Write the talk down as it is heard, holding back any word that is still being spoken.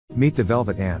Meet the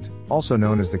velvet ant, also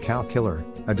known as the cow killer,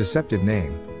 a deceptive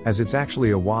name, as it's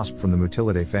actually a wasp from the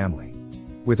Mutilidae family.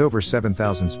 With over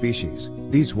 7,000 species,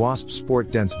 these wasps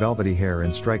sport dense velvety hair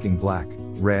in striking black,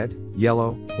 red,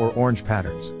 yellow, or orange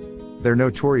patterns. Their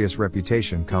notorious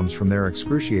reputation comes from their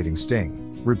excruciating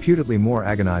sting, reputedly more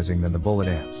agonizing than the bullet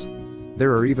ants.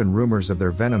 There are even rumors of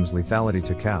their venom's lethality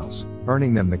to cows,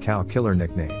 earning them the cow killer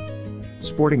nickname.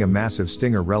 Sporting a massive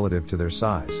stinger relative to their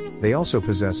size, they also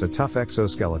possess a tough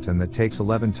exoskeleton that takes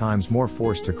 11 times more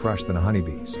force to crush than a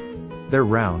honeybee's. Their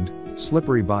round,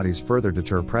 slippery bodies further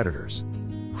deter predators.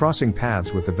 Crossing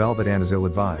paths with the velvet ant is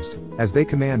ill-advised, as they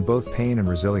command both pain and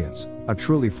resilience, a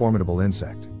truly formidable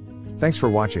insect. Thanks for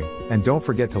watching, and don't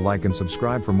forget to like and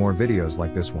subscribe for more videos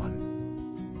like this one.